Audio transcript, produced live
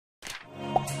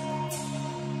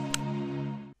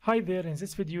Hi there, in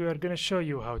this video we are gonna show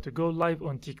you how to go live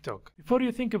on TikTok. Before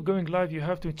you think of going live, you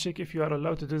have to check if you are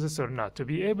allowed to do this or not. To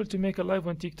be able to make a live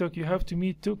on TikTok, you have to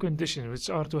meet two conditions, which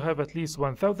are to have at least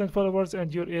 1,000 followers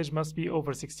and your age must be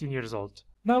over 16 years old.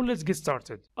 Now let's get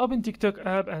started. Open TikTok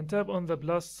app and tap on the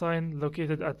plus sign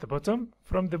located at the bottom.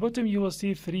 From the bottom you will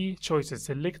see three choices.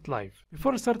 Select live.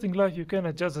 Before starting live, you can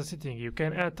adjust the setting. You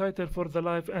can add title for the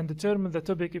live and determine the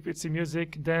topic if it's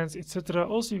music, dance, etc.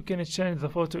 Also you can change the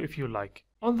photo if you like.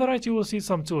 On the right you will see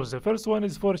some tools. The first one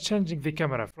is for changing the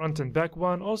camera, front and back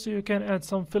one. Also you can add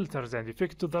some filters and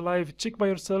effects to the live. Check by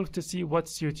yourself to see what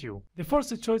suits you. The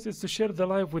fourth choice is to share the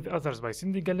live with others by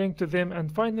sending a link to them.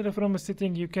 And finally, from a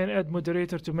setting you can add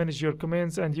moderator to manage your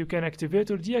comments, and you can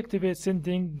activate or deactivate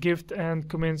sending, gift and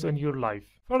comments on your live.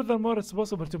 Furthermore, it's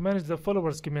possible to manage the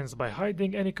followers' comments by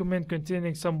hiding any comment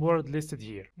containing some word listed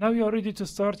here. Now you are ready to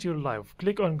start your live.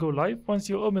 Click on go live. Once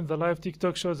you open the live,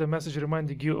 TikTok shows a message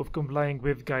reminding you of complying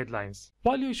with guidelines.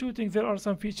 While you're shooting, there are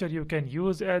some features you can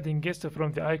use. Adding guest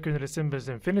from the icon resembles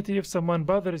infinity. If someone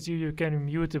bothers you, you can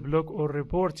mute, block or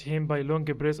report him by long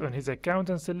press on his account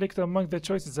and select among the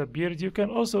choices appeared. You can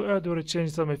also add or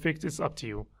change some effects. It's up to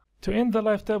you. To end the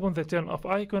live, tap on the turn off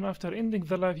icon. After ending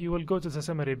the live, you will go to the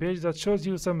summary page that shows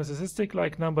you some statistics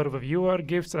like number of viewers,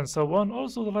 gifts and so on.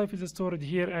 Also the live is stored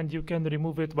here and you can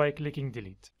remove it by clicking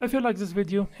delete. If you like this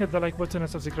video, hit the like button and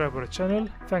subscribe to our channel.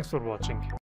 Thanks for watching.